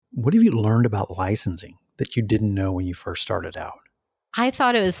What have you learned about licensing that you didn't know when you first started out? I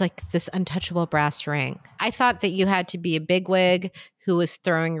thought it was like this untouchable brass ring. I thought that you had to be a bigwig who was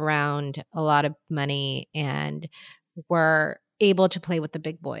throwing around a lot of money and were able to play with the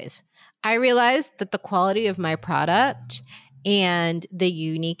big boys. I realized that the quality of my product and the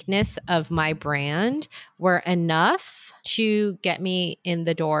uniqueness of my brand were enough to get me in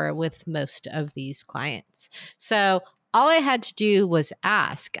the door with most of these clients. So all I had to do was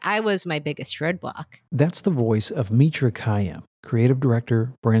ask. I was my biggest roadblock. That's the voice of Mitra Khayyam, creative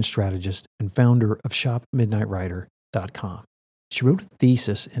director, brand strategist, and founder of shopmidnightwriter.com. She wrote a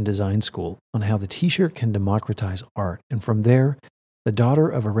thesis in design school on how the t-shirt can democratize art, and from there, the daughter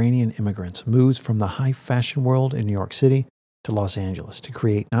of Iranian immigrants moves from the high fashion world in New York City to Los Angeles to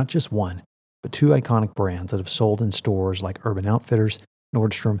create not just one, but two iconic brands that have sold in stores like Urban Outfitters,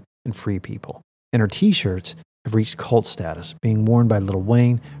 Nordstrom, and Free People. And her t-shirts have reached cult status, being worn by Lil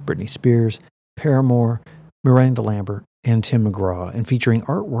Wayne, Britney Spears, Paramore, Miranda Lambert, and Tim McGraw, and featuring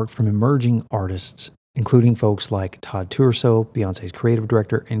artwork from emerging artists, including folks like Todd Turso, Beyonce's creative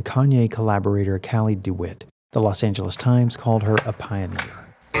director, and Kanye collaborator Callie DeWitt. The Los Angeles Times called her a pioneer.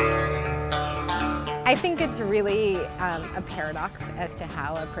 I think it's really a paradox as to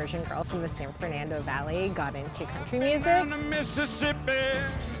how a Persian girl from the San Fernando Valley got into country music. Down the Mississippi,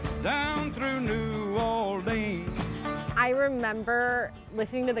 down through New Orleans. I remember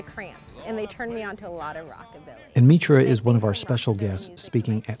listening to the Cramps, and they turned me on to a lot of rockabilly. And Mitra is one of our special guests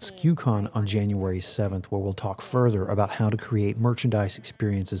speaking at SKUCon on January 7th, where we'll talk further about how to create merchandise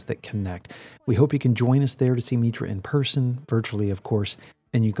experiences that connect. We hope you can join us there to see Mitra in person, virtually, of course,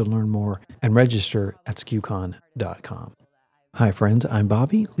 and you can learn more and register at SKUCon.com. Hi, friends. I'm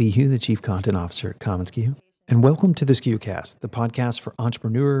Bobby Leahy, the Chief Content Officer at commonsku. And welcome to the SKUcast, the podcast for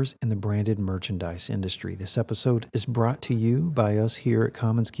entrepreneurs in the branded merchandise industry. This episode is brought to you by us here at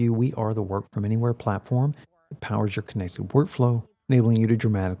commonsku. We are the Work From Anywhere platform that powers your connected workflow, enabling you to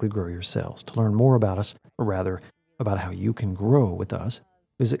dramatically grow your sales. To learn more about us, or rather, about how you can grow with us,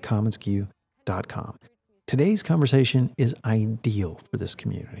 visit commonsku.com. Today's conversation is ideal for this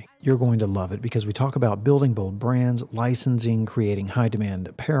community. You're going to love it because we talk about building bold brands, licensing, creating high-demand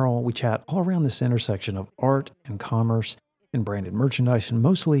apparel. We chat all around this intersection of art and commerce and branded merchandise, and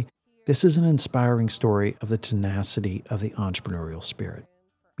mostly, this is an inspiring story of the tenacity of the entrepreneurial spirit.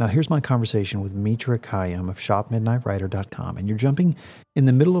 Now, here's my conversation with Mitra Khayyam of shopmidnightwriter.com, and you're jumping in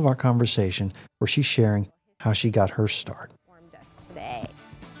the middle of our conversation where she's sharing how she got her start. Today.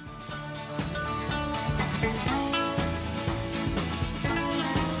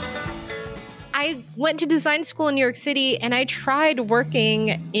 I went to design school in New York City, and I tried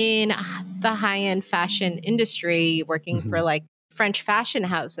working in the high-end fashion industry, working for like French fashion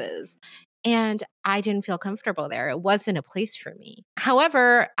houses. And I didn't feel comfortable there. It wasn't a place for me.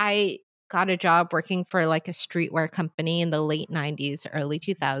 However, I got a job working for like a streetwear company in the late 90s, early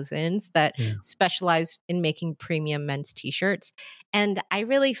 2000s that specialized in making premium men's t-shirts. And I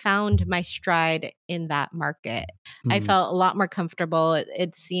really found my stride in that market. I felt a lot more comfortable.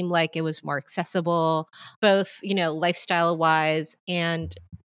 It seemed like it was more accessible, both, lifestyle wise and,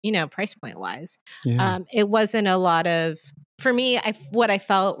 price point wise. It wasn't a lot of, for me, what I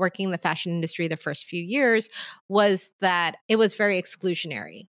felt working in the fashion industry the first few years was that it was very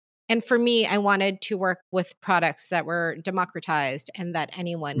exclusionary. And for me, I wanted to work with products that were democratized and that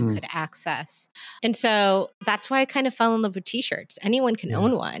anyone could access. And so that's why I kind of fell in love with t-shirts. Anyone can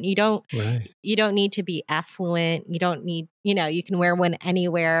own one. You don't need to be affluent. You don't need, you can wear one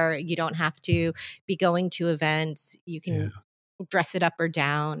anywhere. You don't have to be going to events. You can dress it up or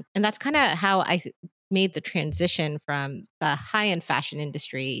down. And that's kind of how I made the transition from the high-end fashion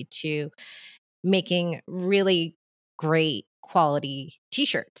industry to making really great quality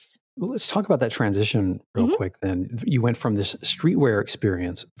t-shirts. Well, let's talk about that transition real quick then. You went from this streetwear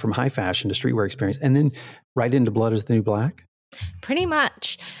experience, from high fashion to streetwear experience, and then right into Blood is the New Black? Pretty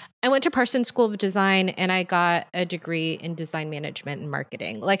much. I went to Parsons School of Design and I got a degree in design management and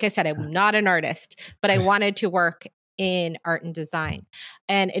marketing. Like I said, I'm not an artist, but I wanted to work in art and design.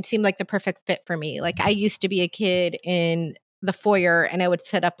 And it seemed like the perfect fit for me. Like I used to be a kid in the foyer and I would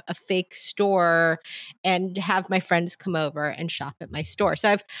set up a fake store and have my friends come over and shop at my store. So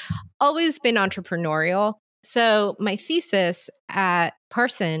I've always been entrepreneurial. So my thesis at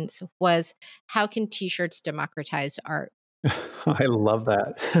Parsons was, how can t-shirts democratize art? I love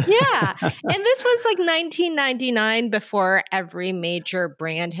that. Yeah. And this was like 1999, before every major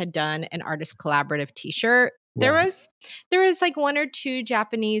brand had done an artist collaborative t-shirt. There was like one or two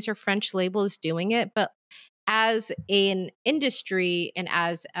Japanese or French labels doing it, but as an industry and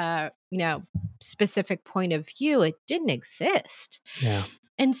as a, specific point of view, it didn't exist. Yeah.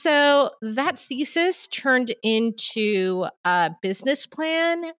 And so that thesis turned into a business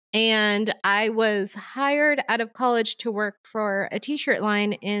plan. And I was hired out of college to work for a t-shirt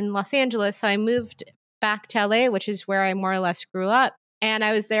line in Los Angeles. So I moved back to LA, which is where I more or less grew up. And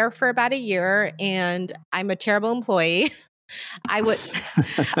I was there for about a year, and I'm a terrible employee.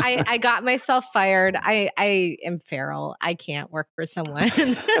 I got myself fired. I am feral. I can't work for someone.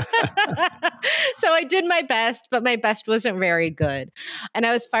 So I did my best, but my best wasn't very good. And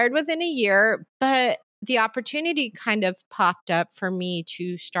I was fired within a year, but the opportunity kind of popped up for me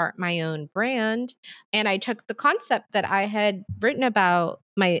to start my own brand. And I took the concept that I had written about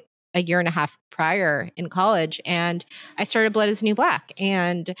a year and a half prior in college, and I started Blood is New Black.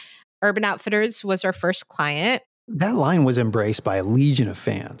 And Urban Outfitters was our first client. That line was embraced by a legion of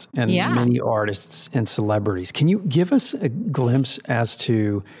fans and many artists and celebrities. Can you give us a glimpse as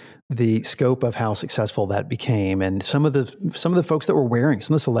to the scope of how successful that became, and some of the folks that were wearing,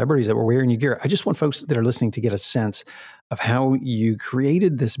 some of the celebrities that were wearing your gear? I just want folks that are listening to get a sense of how you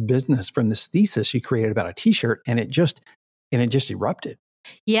created this business from this thesis you created about a t-shirt, and it just erupted.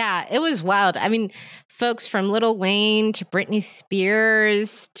 Yeah, it was wild. I mean, folks from Lil Wayne to Britney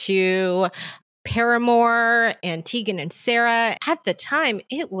Spears to Paramore and Tegan and Sarah. At the time,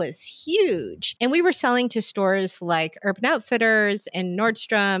 it was huge. And we were selling to stores like Urban Outfitters and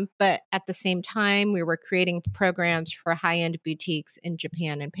Nordstrom, but at the same time, we were creating programs for high-end boutiques in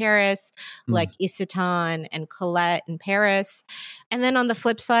Japan and Paris, like Isetan and Colette in Paris. And then on the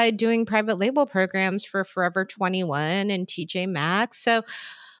flip side, doing private label programs for Forever 21 and TJ Maxx. So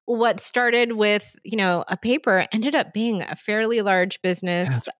what started with, a paper ended up being a fairly large business.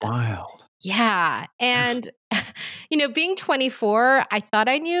 That's wild. Yeah. And, being 24, I thought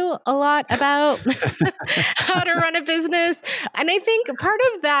I knew a lot about how to run a business. And I think part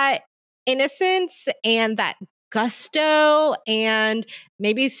of that innocence and that gusto and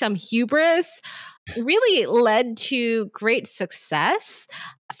maybe some hubris really led to great success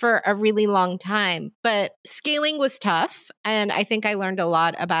for a really long time. But scaling was tough. And I think I learned a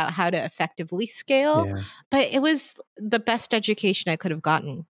lot about how to effectively scale. Yeah. But it was the best education I could have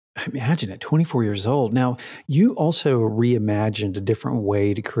gotten. Imagine at 24 years old. Now, you also reimagined a different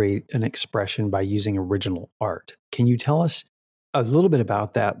way to create an expression by using original art. Can you tell us a little bit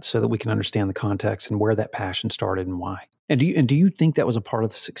about that so that we can understand the context and where that passion started and why? And do you think that was a part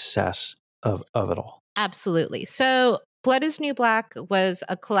of the success of it all? Absolutely. So Blood is New Black was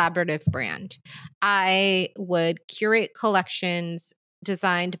a collaborative brand. I would curate collections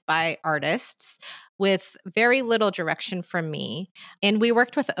designed by artists with very little direction from me. And we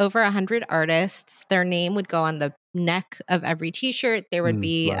worked with over 100 artists. Their name would go on the neck of every t-shirt. There would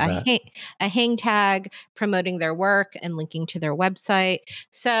be a hang tag promoting their work and linking to their website.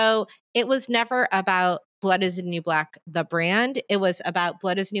 So it was never about Blood is New Black, the brand. It was about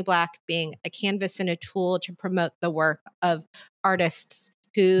Blood is New Black being a canvas and a tool to promote the work of artists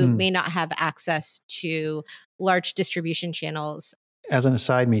who may not have access to large distribution channels. As an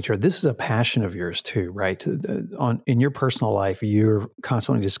aside, Mitra, this is a passion of yours too, right? In your personal life, you're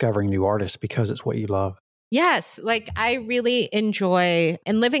constantly discovering new artists because it's what you love. Yes. I really enjoy,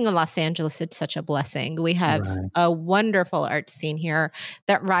 and living in Los Angeles, it's such a blessing. We have a wonderful art scene here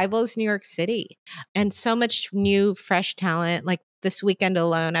that rivals New York City, and so much new, fresh talent. Like this weekend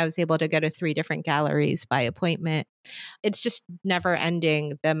alone, I was able to go to 3 different galleries by appointment. It's just never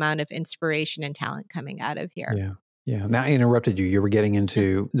ending, the amount of inspiration and talent coming out of here. Yeah. Yeah. Now I interrupted you. You were getting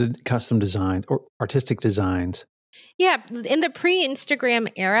into the custom designs or artistic designs. Yeah. In the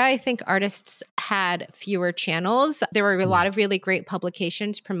pre-Instagram era, I think artists had fewer channels. There were a lot of really great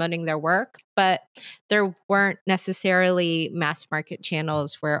publications promoting their work, but there weren't necessarily mass market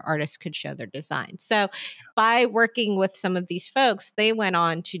channels where artists could show their designs. So by working with some of these folks, they went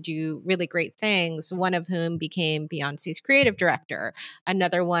on to do really great things, one of whom became Beyonce's creative director.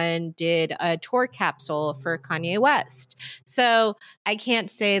 Another one did a tour capsule for Kanye West. So I can't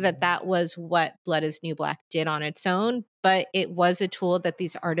say that that was what Blood is New Black did on its own, but it was a tool that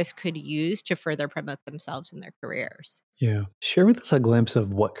these artists could use to further promote themselves in their careers. Yeah. Share with us a glimpse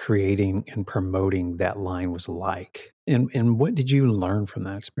of what creating and promoting that line was like. And what did you learn from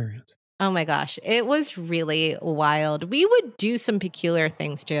that experience? Oh my gosh, it was really wild. We would do some peculiar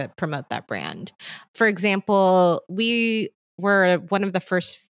things to promote that brand. For example, we were one of the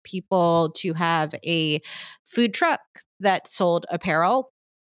first people to have a food truck that sold apparel.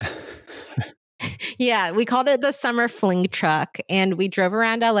 Yeah, we called it the Summer Fling Truck, and we drove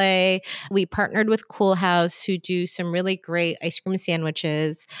around LA. We partnered with Cool House, who do some really great ice cream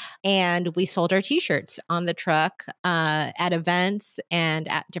sandwiches, and we sold our t-shirts on the truck at events and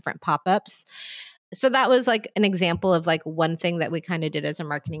at different pop-ups. So that was like an example of like one thing that we kind of did as a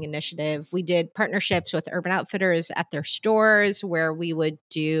marketing initiative. We did partnerships with Urban Outfitters at their stores where we would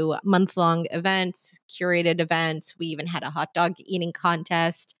do month-long events, curated events. We even had a hot dog eating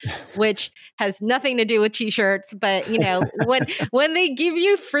contest, which has nothing to do with t-shirts, but when they give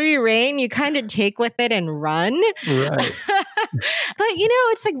you free reign, you kind of take with it and run. Right. But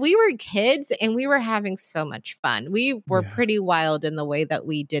it's like we were kids and we were having so much fun. We were pretty wild in the way that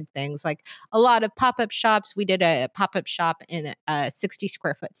we did things. Like a lot of pop-up shops. We did a pop-up shop in a 60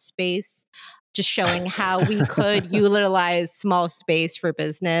 square foot space, just showing how we could utilize small space for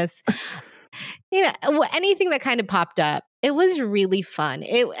business. Anything that kind of popped up. It was really fun.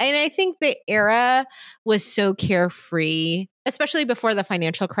 And I think the era was so carefree, especially before the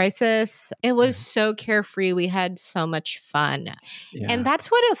financial crisis. It was so carefree. We had so much fun. Yeah. And that's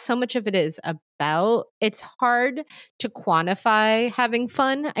what so much of it is about. It's hard to quantify having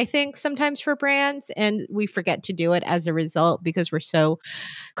fun, I think, sometimes for brands. And we forget to do it as a result because we're so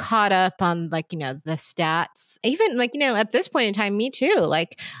caught up on the stats. Even at this point in time, me too.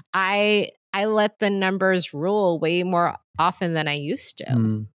 Like I let the numbers rule way more often than I used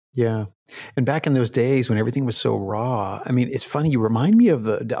to. Yeah. And back in those days when everything was so raw, I mean, it's funny. You remind me of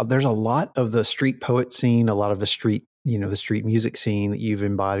there's a lot of the street poet scene, a lot of the street, the street music scene that you've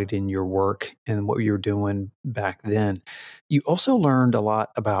embodied in your work and what you were doing back then. You also learned a lot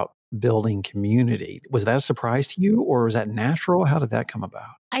about building community. Was that a surprise to you or was that natural? How did that come about?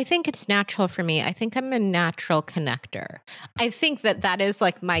 I think it's natural for me. I think I'm a natural connector. I think that is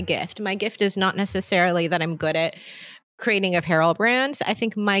like my gift. My gift is not necessarily that I'm good at creating apparel brands. I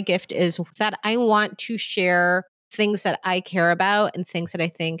think my gift is that I want to share things that I care about and things that I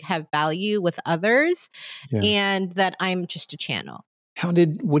think have value with others, and that I'm just a channel. What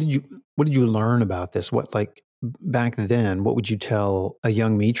did you learn about this? Back then, what would you tell a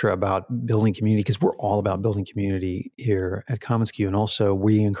young Mitra about building community? Because we're all about building community here at commonsku. And also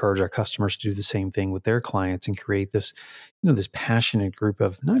we encourage our customers to do the same thing with their clients and create this, this passionate group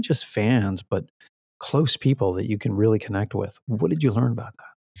of not just fans, but close people that you can really connect with. What did you learn about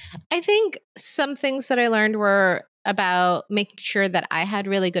that? I think some things that I learned were about making sure that I had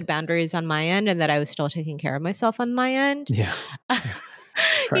really good boundaries on my end and that I was still taking care of myself on my end. Yeah.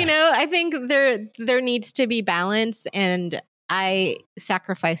 Right. I think there needs to be balance, and I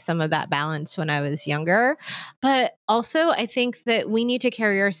sacrificed some of that balance when I was younger. But also I think that we need to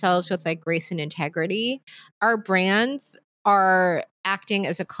carry ourselves with grace and integrity. Our brands are acting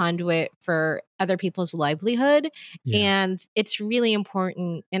as a conduit for other people's livelihood. Yeah. And it's really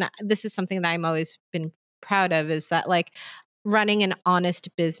important. And this is something that I'm always been proud of, is that running an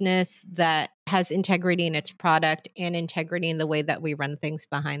honest business that has integrity in its product and integrity in the way that we run things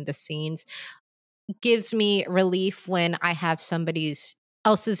behind the scenes gives me relief when I have somebody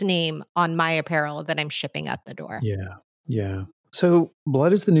else's name on my apparel that I'm shipping out the door. Yeah. Yeah. So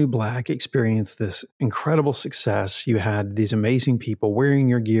Blood is the New Black experienced this incredible success. You had these amazing people wearing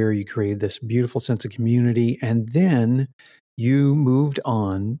your gear. You created this beautiful sense of community. And then you moved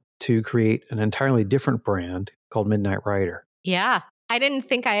on to create an entirely different brand called Midnight Rider. Yeah. I didn't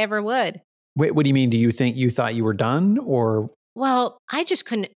think I ever would. Wait, what do you mean? Do you think you thought you were done or? Well, I just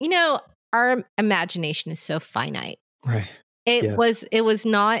couldn't, our imagination is so finite. Right. It was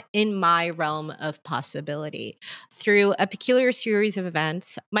not in my realm of possibility. Through a peculiar series of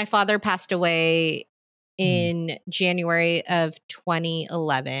events, my father passed away in January of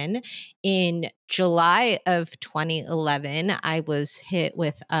 2011. In July of 2011, I was hit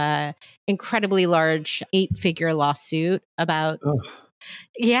with a incredibly large 8-figure lawsuit about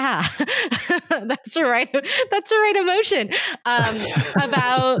yeah, that's the right emotion.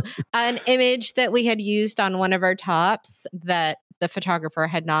 About an image that we had used on one of our tops that the photographer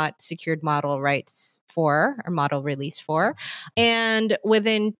had not secured model rights for or model release for. And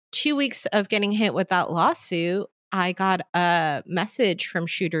within 2 weeks of getting hit with that lawsuit, I got a message from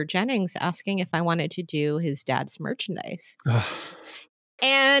Shooter Jennings asking if I wanted to do his dad's merchandise.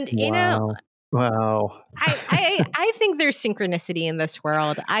 And, Wow. I think there's synchronicity in this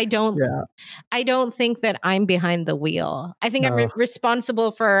world. I don't think that I'm behind the wheel. I think I'm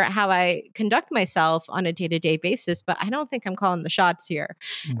responsible for how I conduct myself on a day-to-day basis, but I don't think I'm calling the shots here.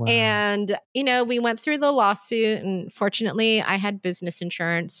 Wow. And, we went through the lawsuit, and fortunately I had business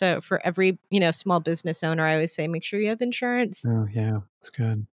insurance. So for every, small business owner, I always say, make sure you have insurance. Oh yeah, that's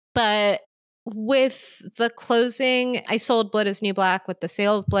good. But with the closing, I sold Blood is New Black with the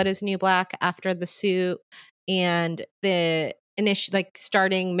sale of Blood is New Black after the suit and the initial,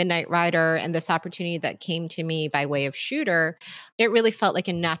 starting Midnight Rider and this opportunity that came to me by way of Shooter. It really felt like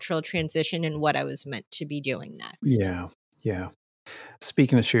a natural transition in what I was meant to be doing next. Yeah. Yeah.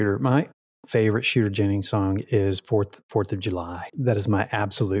 Speaking of Shooter, favorite Shooter Jennings song is Fourth of July. That is my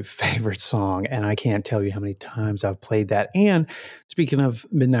absolute favorite song, and I can't tell you how many times I've played that. And speaking of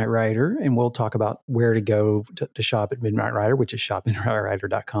Midnight Rider, and we'll talk about where to go to shop at Midnight Rider, which is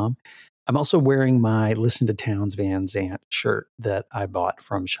shopmidnightrider.com. I'm also wearing my Listen to Towns Van Zant shirt that I bought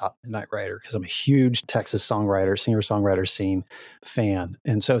from Shop Midnight Rider because I'm a huge Texas songwriter, singer-songwriter scene fan.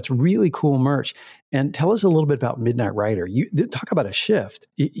 And so it's really cool merch. And tell us a little bit about Midnight Rider. You talk about a shift.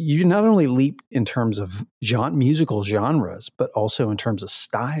 You not only leap in terms of musical genres, but also in terms of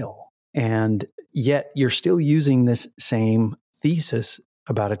style. And yet you're still using this same thesis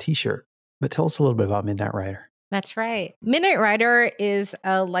about a t-shirt. But tell us a little bit about Midnight Rider. That's right. Midnight Rider is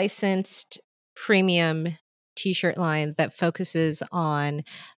a licensed premium t-shirt line that focuses on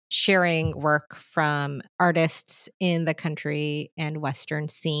sharing work from artists in the country and Western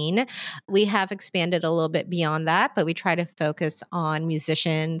scene. We have expanded a little bit beyond that, but we try to focus on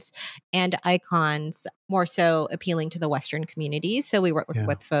musicians and icons, more so appealing to the Western community. So we work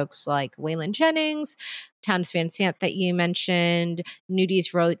with folks like Waylon Jennings, Towns Van Sant that you mentioned,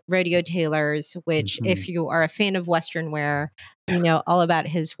 Nudies Rodeo Tailors, which if you are a fan of Western wear, you know all about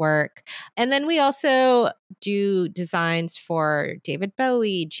his work. And then we also do designs for David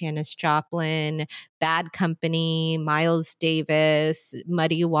Bowie, Janis Joplin, Bad Company, Miles Davis,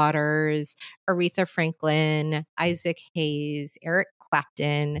 Muddy Waters, Aretha Franklin, Isaac Hayes, Eric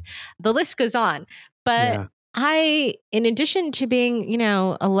Clapton. The list goes on. But I, in addition to being, you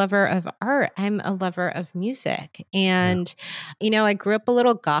know, a lover of art, I'm a lover of music. And, you know, I grew up a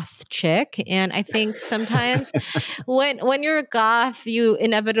little goth chick. And I think sometimes when you're a goth, you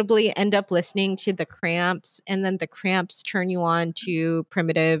inevitably end up listening to the Cramps, and then the Cramps turn you on to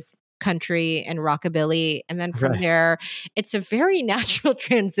primitive country and rockabilly. And then from there, it's a very natural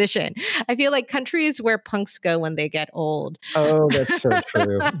transition. I feel like country is where punks go when they get old. Oh, that's so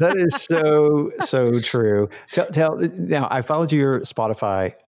true. That is so true. Now, I followed your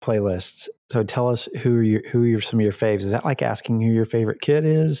Spotify playlists. So tell us who are some of your faves. Is that like asking who your favorite kid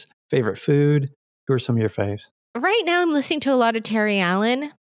is, favorite food? Who are some of your faves? Right now, I'm listening to a lot of Terry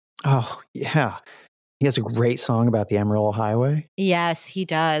Allen. Oh, yeah. He has a great song about the Amarillo Highway. Yes, he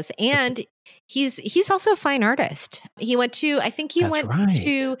does. And he's also a fine artist. He went to, I think he went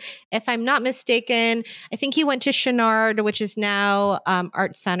to, if I'm not mistaken, I think he went to Chenard, which is now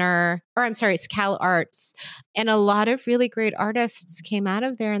Art Center, or I'm sorry, it's Cal Arts. And a lot of really great artists came out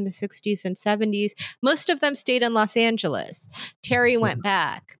of there in the 60s and 70s. Most of them stayed in Los Angeles. Terry went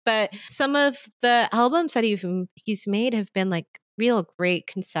back. But some of the albums that he's made have been like real great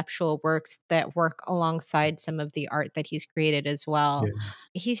conceptual works that work alongside some of the art that he's created as well.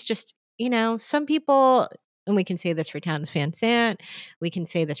 He's just, you know, some people, and we can say this for Towns Van Sant, we can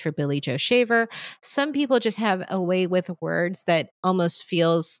say this for Billy Joe Shaver, some people just have a way with words that almost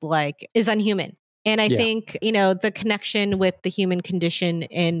feels like is unhuman. And I think, you know, the connection with the human condition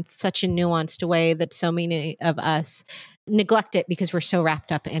in such a nuanced way that so many of us neglect it because we're so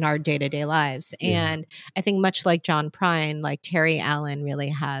wrapped up in our day-to-day lives. And I think much like John Prine, like Terry Allen really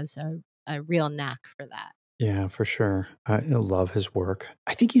has a real knack for that. Yeah, for sure. I love his work.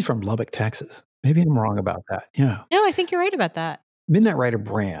 I think he's from Lubbock, Texas. Maybe I'm wrong about that. Yeah. No, I think you're right about that. Midnight Rider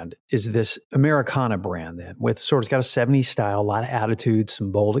brand is this Americana brand then with it's got a 70s style, a lot of attitude,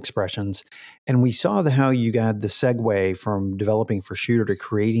 some bold expressions. And we saw how you got the segue from developing for Shooter to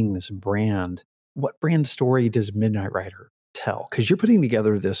creating this brand. What brand story does Midnight Rider tell? Because you're putting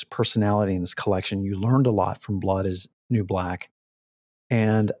together this personality in this collection. You learned a lot from Blood is New Black.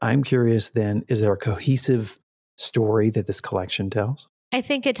 And I'm curious then, is there a cohesive story that this collection tells? I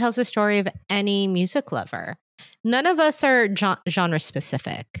think it tells a story of any music lover. None of us are genre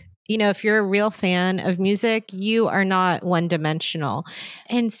specific. You know, if you're a real fan of music, you are not one dimensional.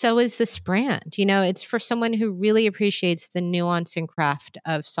 And so is this brand. You know, it's for someone who really appreciates the nuance and craft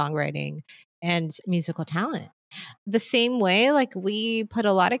of songwriting and musical talent. The same way, like we put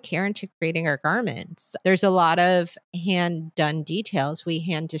a lot of care into creating our garments. There's a lot of hand done details. We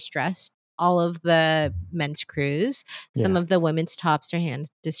hand distressed all of the men's crews. Some of the women's tops are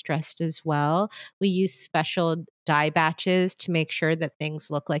hand distressed as well. We use special dye batches to make sure that things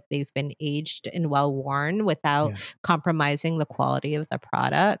look like they've been aged and well worn without compromising the quality of the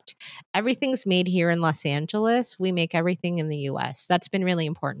product. Everything's made here in Los Angeles. We make everything in the US. That's been really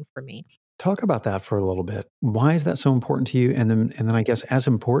important for me. Talk about that for a little bit. Why is that so important to you? And then I guess as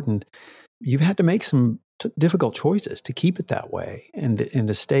important, you've had to make some difficult choices to keep it that way and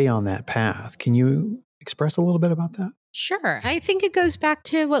to stay on that path. Can you express a little bit about that? Sure. I think it goes back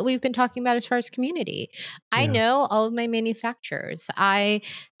to what we've been talking about as far as community. I Yeah. know all of my manufacturers. I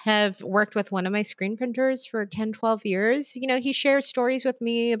have worked with one of my screen printers for 10, 12 years. He shares stories with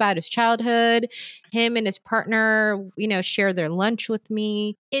me about his childhood. Him and his partner, share their lunch with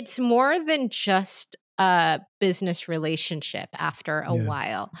me. It's more than just a business relationship after a Yeah.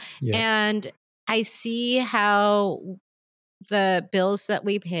 while. Yeah. And I see how the bills that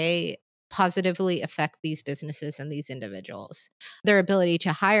we pay positively affect these businesses and these individuals. Their ability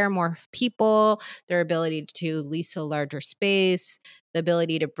to hire more people, their ability to lease a larger space, the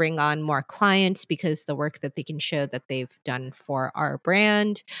ability to bring on more clients because the work that they can show that they've done for our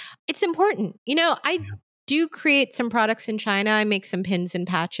brand. It's important. I Yeah. do create some products in China. I make some pins and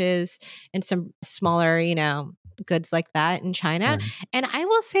patches and some smaller, goods like that in China. Right. And I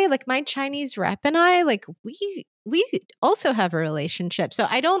will say, like, my Chinese rep and I, like, we also have a relationship. So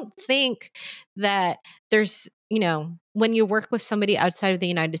I don't think that there's, when you work with somebody outside of the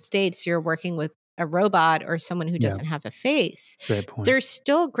United States, you're working with a robot or someone who Yeah. doesn't have a face. Great point. There's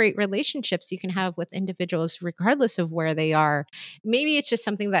still great relationships you can have with individuals regardless of where they are. Maybe it's just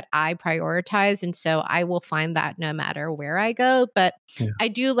something that I prioritize. And so I will find that no matter where I go. But Yeah. I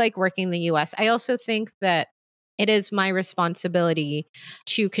do like working in the US. I also think that it is my responsibility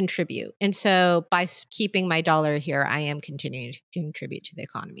to contribute. And so by keeping my dollar here, I am continuing to contribute to the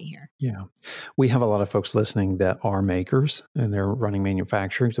economy here. Yeah. We have a lot of folks listening that are makers and they're running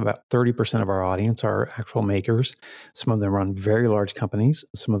manufacturing. So about 30% of our audience are actual makers. Some of them run very large companies.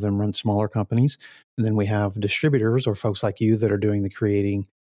 Some of them run smaller companies. And then we have distributors or folks like you that are doing the creating,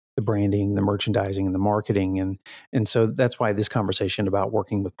 the branding, the merchandising, and the marketing. And so that's why this conversation about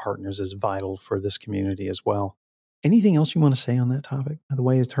working with partners is vital for this community as well. Anything else you want to say on that topic, by the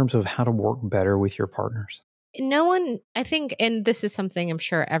way, in terms of how to work better with your partners? No one, I think, and this is something I'm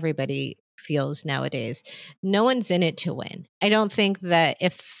sure everybody feels nowadays, no one's in it to win. I don't think that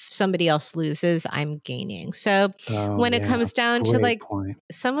if somebody else loses, I'm gaining. So Oh, when it yeah. comes down to Great like point.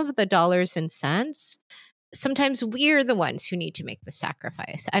 some of the dollars and cents, sometimes we're the ones who need to make the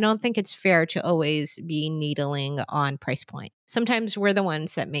sacrifice. I don't think it's fair to always be needling on price point. Sometimes we're the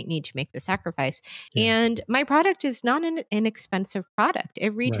ones that need to make the sacrifice. Yeah. And my product is not an inexpensive product.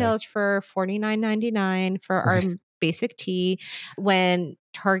 It Right. retails for $49.99 for our Right. basic tee when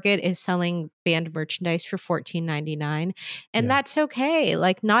Target is selling band merchandise for $14.99. And Yeah. that's okay.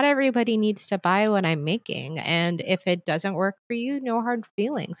 Like, not everybody needs to buy what I'm making. And if it doesn't work for you, no hard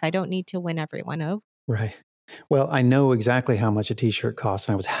feelings. I don't need to win everyone over. Right. Well, I know exactly how much a T-shirt costs,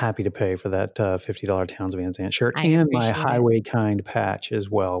 and I was happy to pay for that $50 Towns Van Zandt shirt I and my appreciate it. Highway Kind patch as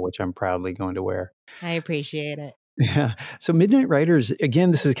well, which I'm proudly going to wear. I appreciate it. Yeah. So Midnight Riders,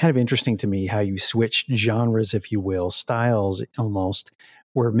 again, this is kind of interesting to me how you switch genres, if you will, styles almost,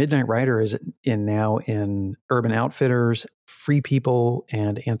 where Midnight Rider is now in Urban Outfitters, Free People,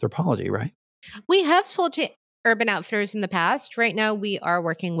 and Anthropology, right? We have sold to Urban Outfitters in the past. Right now, we are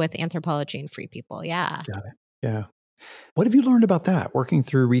working with Anthropology and Free People. Yeah. Got it. Yeah. What have you learned about that, working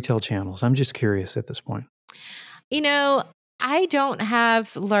through retail channels? I'm just curious at this point. I don't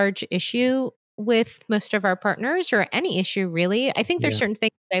have large issue with most of our partners or any issue really. I think there's Yeah. certain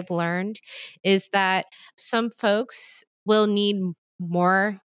things that I've learned is that some folks will need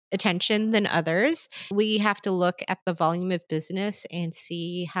more attention than others. We have to look at the volume of business and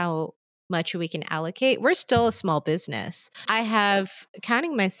see how much we can allocate. We're still a small business. I have,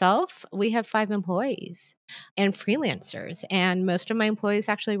 counting myself, we have 5 employees and freelancers, and most of my employees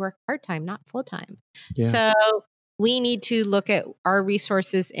actually work part-time, not full-time. Yeah. So we need to look at our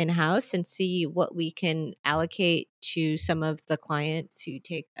resources in-house and see what we can allocate to some of the clients who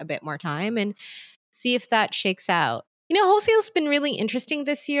take a bit more time and see if that shakes out. Wholesale's been really interesting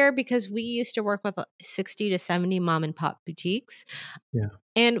this year because we used to work with 60 to 70 mom and pop boutiques. Yeah.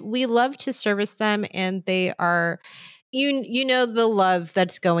 And we love to service them, and they are the love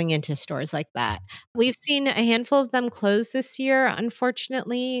that's going into stores like that. We've seen a handful of them close this year,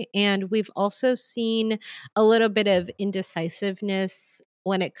 unfortunately, and we've also seen a little bit of indecisiveness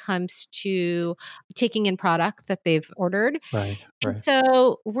when it comes to taking in product that they've ordered. Right. And Right.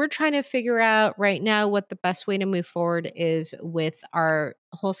 so we're trying to figure out right now what the best way to move forward is with our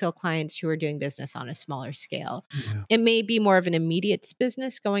wholesale clients who are doing business on a smaller scale. Yeah. It may be more of an immediate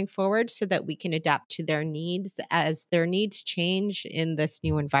business going forward so that we can adapt to their needs as their needs change in this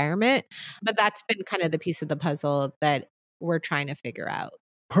new environment. But that's been kind of the piece of the puzzle that we're trying to figure out.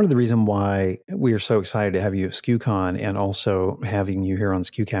 Part of the reason why we are so excited to have you at SKUCon and also having you here on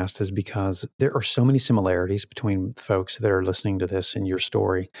SKUcast is because there are so many similarities between the folks that are listening to this and your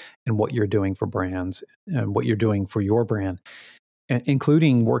story and what you're doing for brands and what you're doing for your brand.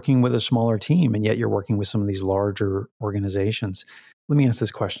 including working with a smaller team, and yet you're working with some of these larger organizations. Let me ask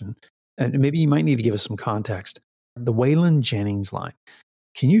this question, and maybe you might need to give us some context. The Waylon Jennings line.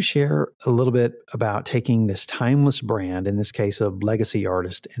 Can you share a little bit about taking this timeless brand, in this case, a legacy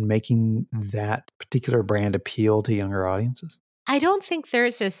artist, and making that particular brand appeal to younger audiences? I don't think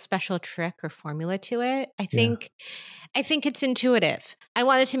there's a special trick or formula to it. I think it's intuitive. I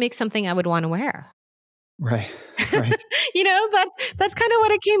wanted to make something I would want to wear. Right. Right. That's kind of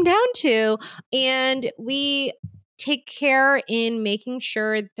what it came down to. And we take care in making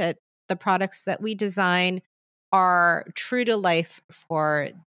sure that the products that we design are true to life for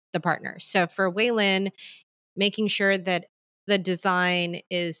the partner. So for Waylon, making sure that the design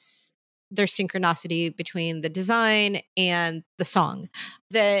is there's synchronicity between the design and the song,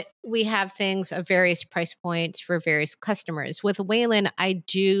 that we have things of various price points for various customers. With Waylon, I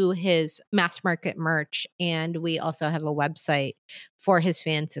do his mass market merch, and we also have a website for his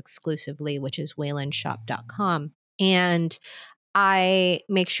fans exclusively, which is waylonshop.com. And I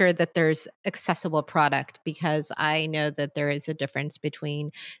make sure that there's accessible product, because I know that there is a difference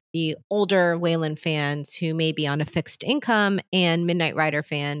between the older Waylon fans who may be on a fixed income and Midnight Rider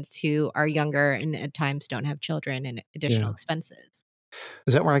fans who are younger and at times don't have children and additional expenses.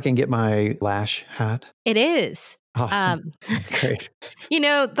 Is that where I can get my lash hat? It is. Awesome. Great.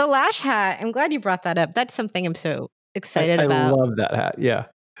 The lash hat, I'm glad you brought that up. That's something I'm so excited about. I love that hat. Yeah.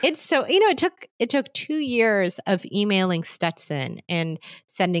 It's so, it took 2 years of emailing Stetson and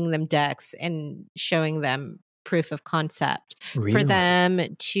sending them decks and showing them proof of concept for them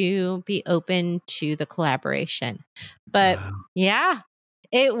to be open to the collaboration. But yeah,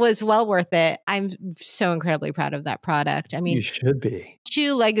 it was well worth it. I'm so incredibly proud of that product. I mean, you should be.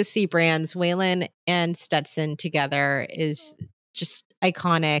 2 legacy brands, Waylon and Stetson together, is just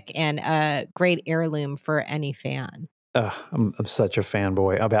iconic and a great heirloom for any fan. I'm such a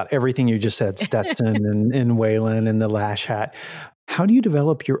fanboy about everything you just said, Stetson and Waylon and the lash hat. How do you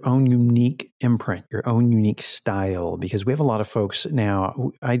develop your own unique imprint, your own unique style? Because we have a lot of folks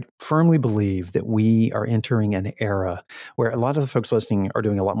now. I firmly believe that we are entering an era where a lot of the folks listening are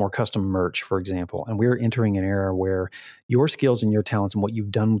doing a lot more custom merch, for example. And we're entering an era where your skills and your talents and what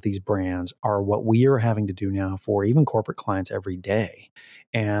you've done with these brands are what we are having to do now for even corporate clients every day.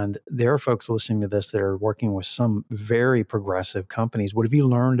 And there are folks listening to this that are working with some very progressive companies. What have you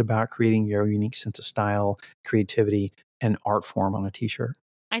learned about creating your unique sense of style, creativity, and art form on a t-shirt?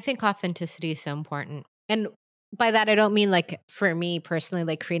 I think authenticity is so important. And by that, I don't mean, like, for me personally,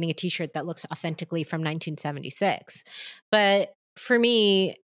 like creating a t-shirt that looks authentically from 1976. But for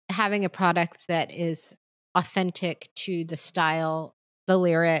me, having a product that is authentic to the style, the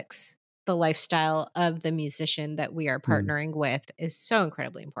lyrics, the lifestyle of the musician that we are partnering with is so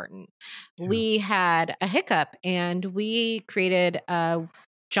incredibly important. Yeah. We had a hiccup and we created a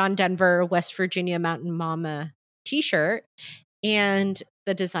John Denver, West Virginia Mountain Mama t-shirt, and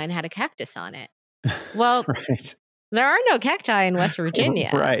the design had a cactus on it. Well, right. There are no cacti in West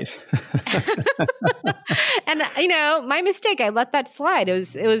Virginia. Right. And my mistake, I let that slide. It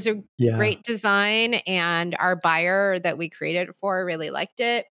was a great design, and our buyer that we created it for really liked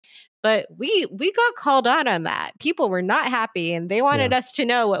it. But we got called out on that. People were not happy, and they wanted us to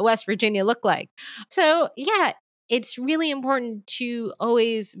know what West Virginia looked like. So, yeah, it's really important to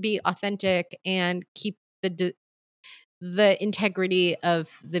always be authentic and keep the integrity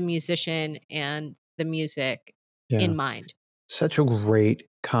of the musician and the music in mind. Such a great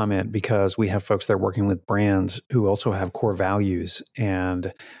comment, because we have folks that are working with brands who also have core values.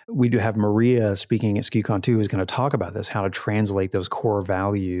 And we do have Maria speaking at SKUCon 2 who's going to talk about this, how to translate those core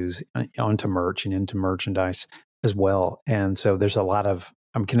values onto merch and into merchandise as well. And so there's a lot of,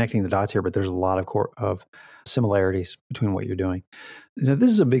 I'm connecting the dots here, but there's a lot of similarities between what you're doing. Now,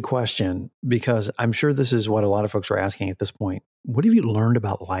 this is a big question, because I'm sure this is what a lot of folks are asking at this point. What have you learned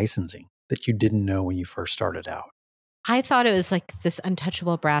about licensing that you didn't know when you first started out? I thought it was like this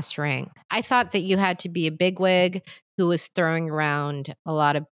untouchable brass ring. I thought that you had to be a bigwig who was throwing around a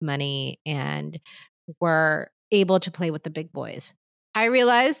lot of money and were able to play with the big boys. I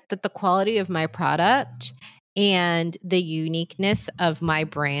realized that the quality of my product and the uniqueness of my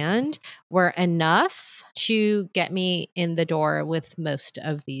brand were enough to get me in the door with most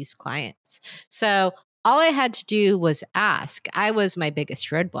of these clients. So all I had to do was ask. I was my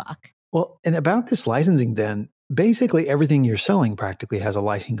biggest roadblock. Well, and about this licensing then, basically everything you're selling practically has a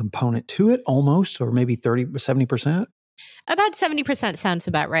licensing component to it, almost, or maybe 70%? About 70% sounds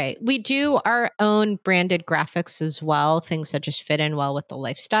about right. We do our own branded graphics as well, things that just fit in well with the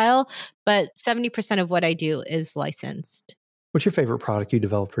lifestyle. But 70% of what I do is licensed. What's your favorite product you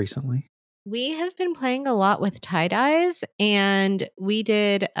developed recently? We have been playing a lot with tie-dyes, and we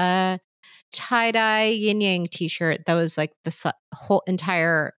did a tie-dye yin-yang t-shirt that was like the whole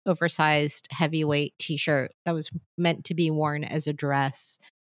entire oversized heavyweight t-shirt that was meant to be worn as a dress.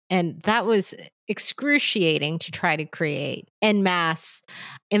 And that was excruciating to try to create en masse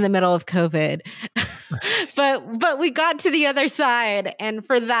in the middle of COVID. but we got to the other side. And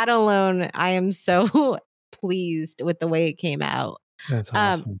for that alone, I am so pleased with the way it came out. That's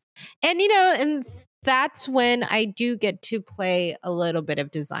awesome. And that's when I do get to play a little bit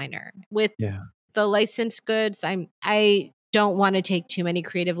of designer. With the licensed goods, I don't want to take too many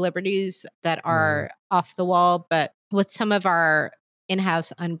creative liberties that are off the wall, but with some of our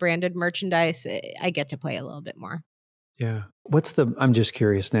in-house unbranded merchandise, I get to play a little bit more. Yeah. I'm just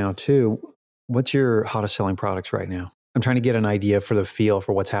curious now too, what's your hottest selling products right now? I'm trying to get an idea for the feel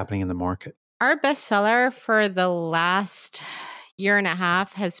for what's happening in the market. Our best seller for the last year and a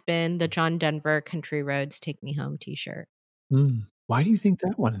half has been the John Denver Country Roads Take Me Home t-shirt. Why do you think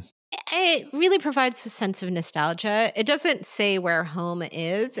that one? It really provides a sense of nostalgia. It doesn't say where home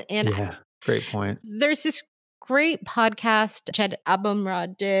is. And great point. There's this great podcast Jed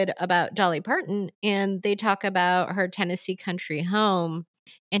Abumrad did about Dolly Parton, and they talk about her Tennessee country home,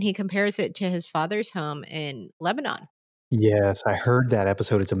 and he compares it to his father's home in Lebanon. Yes, I heard that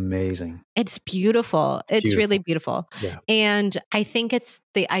episode. It's amazing. It's beautiful. It's really beautiful. Yeah. And I think it's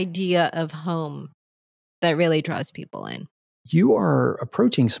the idea of home that really draws people in. You are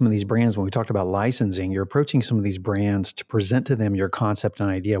approaching some of these brands, when we talked about licensing, you're approaching some of these brands to present to them your concept and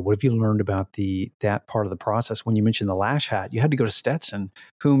idea. What have you learned about that part of the process? When you mentioned the lash hat, you had to go to Stetson,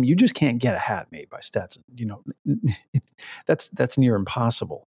 whom you just can't get a hat made by Stetson. That's near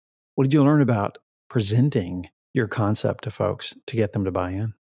impossible. What did you learn about presenting your concept to folks to get them to buy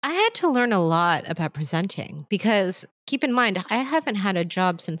in? I had to learn a lot about presenting because keep in mind, I haven't had a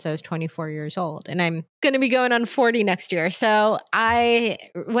job since I was 24 years old, and I'm going to be going on 40 next year. So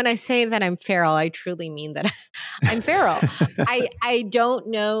when I say that I'm feral, I truly mean that I'm feral. I don't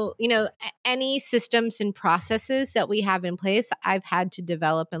know, any systems and processes that we have in place, I've had to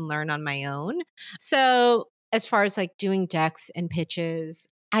develop and learn on my own. So as far as like doing decks and pitches,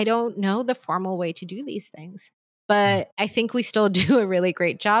 I don't know the formal way to do these things. But I think we still do a really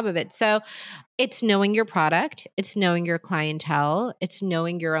great job of it. So it's knowing your product, it's knowing your clientele, it's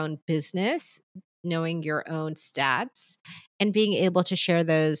knowing your own business, knowing your own stats, and being able to share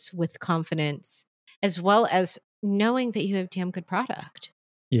those with confidence, as well as knowing that you have damn good product.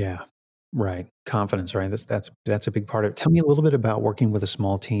 Yeah, right. Confidence, right? That's a big part of it. Tell me a little bit about working with a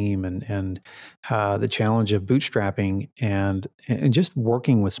small team and the challenge of bootstrapping and just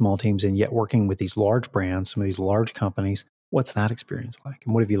working with small teams and yet working with these large brands, some of these large companies. What's that experience like?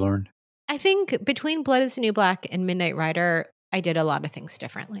 And what have you learned? I think between Blood is the New Black and Midnight Rider, I did a lot of things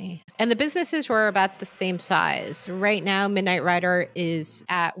differently. And the businesses were about the same size. Right now, Midnight Rider is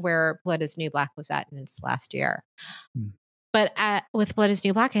at where Blood is New Black was at in its last year. But with Blood is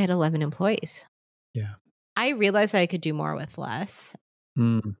New Black, I had 11 employees. Yeah. I realized I could do more with less.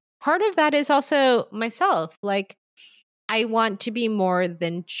 Part of that is also myself. Like, I want to be more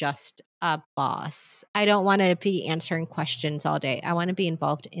than just a boss. I don't want to be answering questions all day. I want to be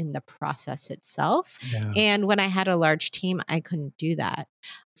involved in the process itself. Yeah. And when I had a large team, I couldn't do that.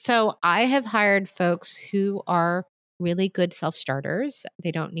 So I have hired folks who are really good self-starters.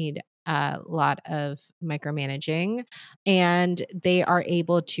 They don't need a lot of micromanaging, and they are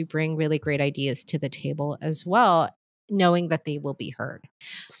able to bring really great ideas to the table as well, knowing that they will be heard.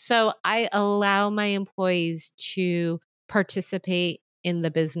 So I allow my employees to participate in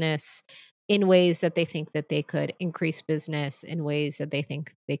the business in ways that they think that they could increase business, in ways that they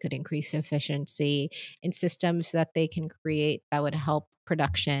think they could increase efficiency, in systems that they can create that would help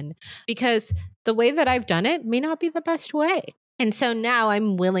production. Because the way that I've done it may not be the best way. And so now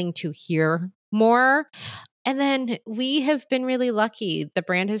I'm willing to hear more. And then we have been really lucky. The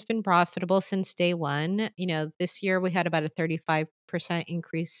brand has been profitable since day one. This year we had about a 35%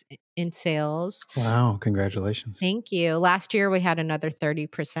 increase in sales. Wow. Congratulations. Thank you. Last year we had another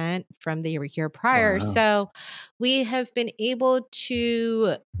 30% from the year prior. Wow. So we have been able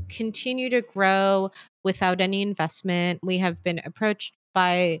to continue to grow without any investment. We have been approached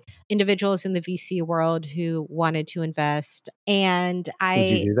by individuals in the VC world who wanted to invest. And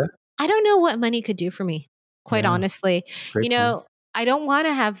Did you do that? I don't know what money could do for me, quite honestly. Great point. I don't want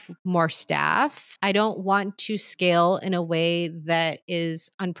to have more staff. I don't want to scale in a way that is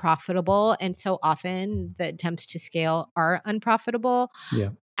unprofitable. And so often the attempts to scale are unprofitable.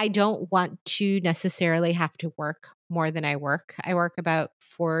 Yeah. I don't want to necessarily have to work more than I work. I work about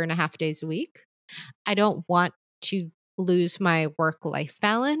 4.5 days a week. I don't want to lose my work-life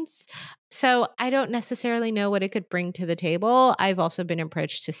balance. So I don't necessarily know what it could bring to the table. I've also been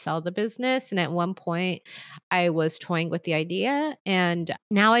approached to sell the business. And at one point, I was toying with the idea. And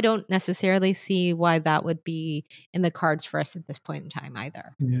now I don't necessarily see why that would be in the cards for us at this point in time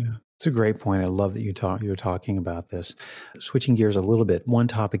either. Yeah. It's a great point. I love that you're talking about this. Switching gears a little bit, one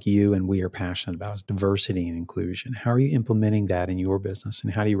topic you and we are passionate about is diversity and inclusion. How are you implementing that in your business,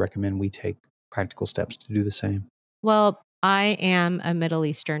 and how do you recommend we take practical steps to do the same? Well, I am a Middle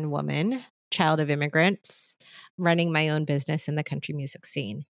Eastern woman, child of immigrants, running my own business in the country music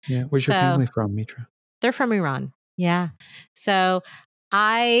scene. Yeah. Where's your family from, Mitra? They're from Iran. Yeah. So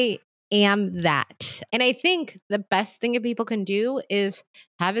I am that. And I think the best thing that people can do is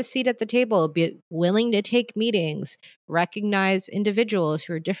have a seat at the table, be willing to take meetings, recognize individuals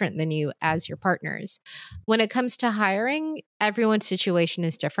who are different than you as your partners. When it comes to hiring, everyone's situation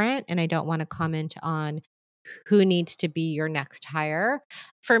is different. And I don't want to comment on who needs to be your next hire.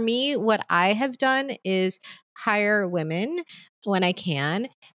 For me, what I have done is hire women when I can,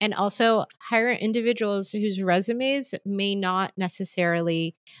 and also hire individuals whose resumes may not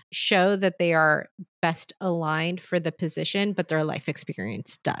necessarily show that they are best aligned for the position, but their life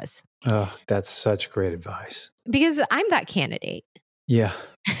experience does. Oh, that's such great advice. Because I'm that candidate. Yeah.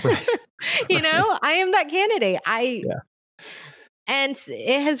 Right. I am that candidate. And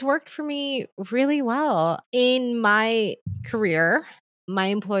it has worked for me really well. In my career, my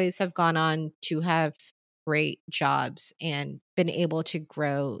employees have gone on to have great jobs and been able to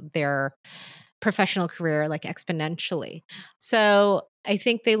grow their professional career like exponentially. So I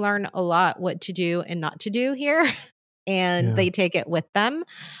think they learn a lot what to do and not to do here, and they take it with them.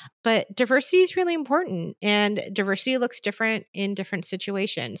 But diversity is really important, and diversity looks different in different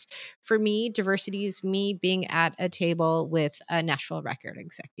situations. For me, diversity is me being at a table with a national record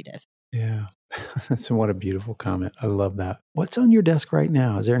executive. Yeah. So what a beautiful comment. I love that. What's on your desk right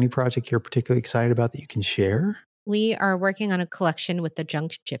now? Is there any project you're particularly excited about that you can share? We are working on a collection with the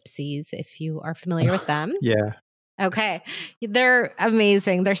Junk Gypsies, if you are familiar with them. Yeah. Okay. They're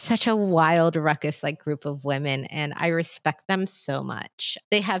amazing. They're such a wild, ruckus group of women, and I respect them so much.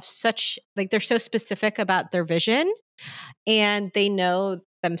 They have they're so specific about their vision, and they know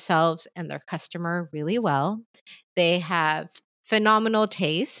themselves and their customer really well. They have phenomenal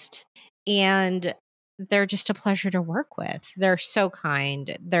taste, and they're just a pleasure to work with. They're so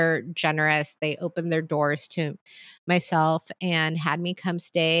kind. They're generous. They opened their doors to myself and had me come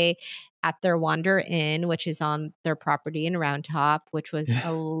stay at their Wander Inn, which is on their property in Round Top, which was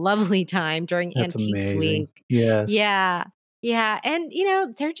a lovely time during That's Antiques amazing. Week. Yes. Yeah. Yeah. And,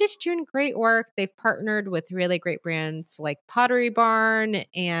 they're just doing great work. They've partnered with really great brands like Pottery Barn,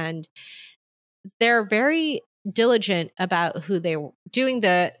 and they're very diligent about who they're doing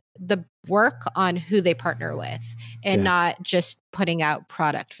the work on who they partner with, and not just putting out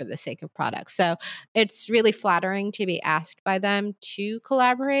product for the sake of product. So it's really flattering to be asked by them to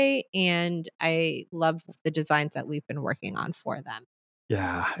collaborate. And I love the designs that we've been working on for them.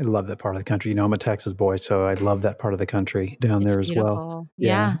 Yeah, I love that part of the country. I'm a Texas boy, so I love that part of the country down there as well.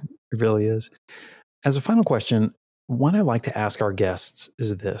 Yeah, it really is. As a final question, one I like to ask our guests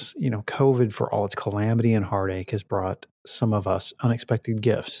is this. COVID, for all its calamity and heartache, has brought some of us unexpected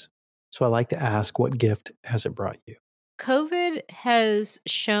gifts. So I like to ask, what gift has it brought you? COVID has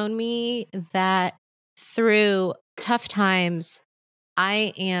shown me that through tough times,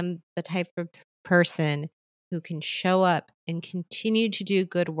 I am the type of person who can show up and continue to do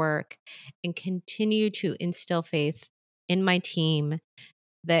good work and continue to instill faith in my team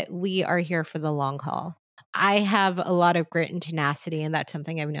that we are here for the long haul. I have a lot of grit and tenacity, and that's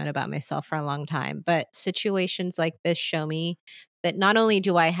something I've known about myself for a long time. But situations like this show me that not only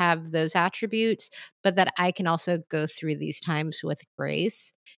do I have those attributes, but that I can also go through these times with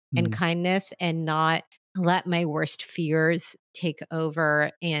grace and kindness, and not let my worst fears take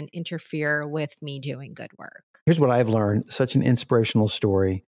over and interfere with me doing good work. Here's what I've learned. Such an inspirational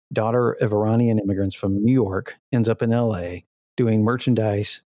story. Daughter of Iranian immigrants from New York, ends up in LA doing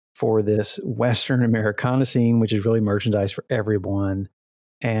merchandise for this Western Americana scene, which is really merchandise for everyone.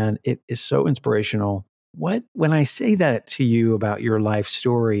 And it is so inspirational. When I say that to you about your life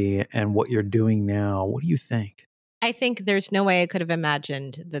story and what you're doing now, what do you think? I think there's no way I could have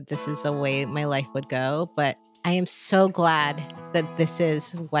imagined that this is the way my life would go, but I am so glad that this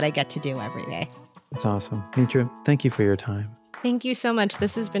is what I get to do every day. That's awesome. Mitra, thank you for your time. Thank you so much.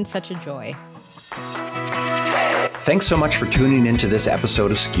 This has been such a joy. Thanks so much for tuning into this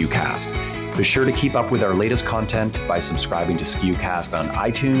episode of SKUcast. Be sure to keep up with our latest content by subscribing to SKUcast on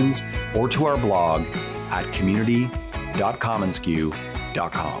iTunes or to our blog at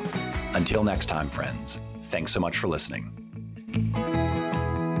community.commonsku.com. Until next time, friends, Thanks so much for listening.